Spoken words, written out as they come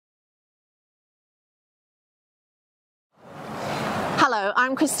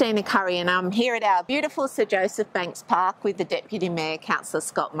I'm Christina Curry and I'm here at our beautiful Sir Joseph Banks Park with the Deputy Mayor, Councillor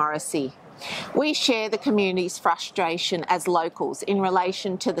Scott Morrissey. We share the community's frustration as locals in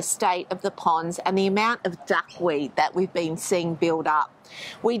relation to the state of the ponds and the amount of duckweed that we've been seeing build up.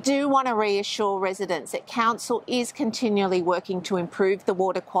 We do want to reassure residents that Council is continually working to improve the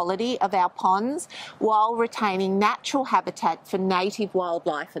water quality of our ponds while retaining natural habitat for native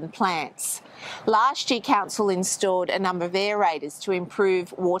wildlife and plants. Last year, Council installed a number of aerators to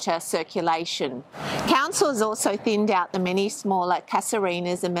improve water circulation. Council has also thinned out the many smaller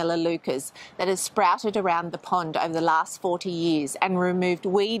casuarinas and melaleucas that have sprouted around the pond over the last 40 years and removed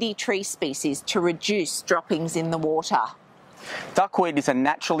weedy tree species to reduce droppings in the water. Duckweed is a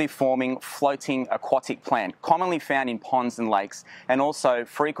naturally forming, floating aquatic plant, commonly found in ponds and lakes, and also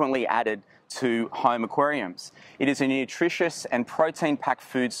frequently added to home aquariums. It is a nutritious and protein-packed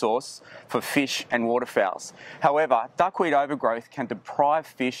food source for fish and waterfowls. However, duckweed overgrowth can deprive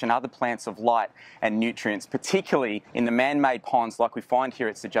fish and other plants of light and nutrients, particularly in the man-made ponds like we find here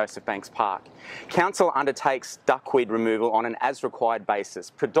at Sir Joseph Banks Park. Council undertakes duckweed removal on an as-required basis,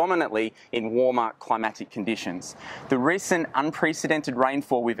 predominantly in warmer climatic conditions. The recent unprecedented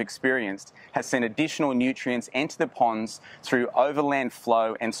rainfall we've experienced has seen additional nutrients enter the ponds through overland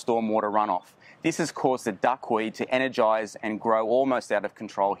flow and stormwater runoff. This has caused the duckweed to energise and grow almost out of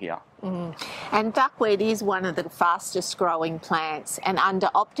control here. And duckweed is one of the fastest growing plants and under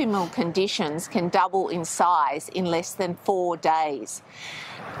optimal conditions can double in size in less than 4 days.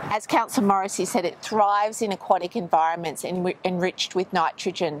 As Councillor Morrissey said, it thrives in aquatic environments enriched with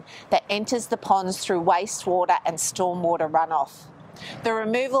nitrogen that enters the ponds through wastewater and stormwater runoff. The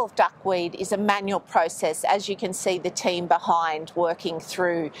removal of duckweed is a manual process, as you can see the team behind working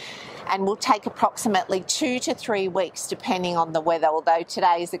through, and will take approximately 2 to 3 weeks depending on the weather, although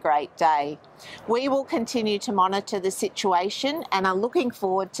today is a great day. We will continue to monitor the situation and are looking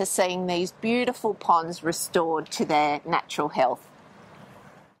forward to seeing these beautiful ponds restored to their natural health.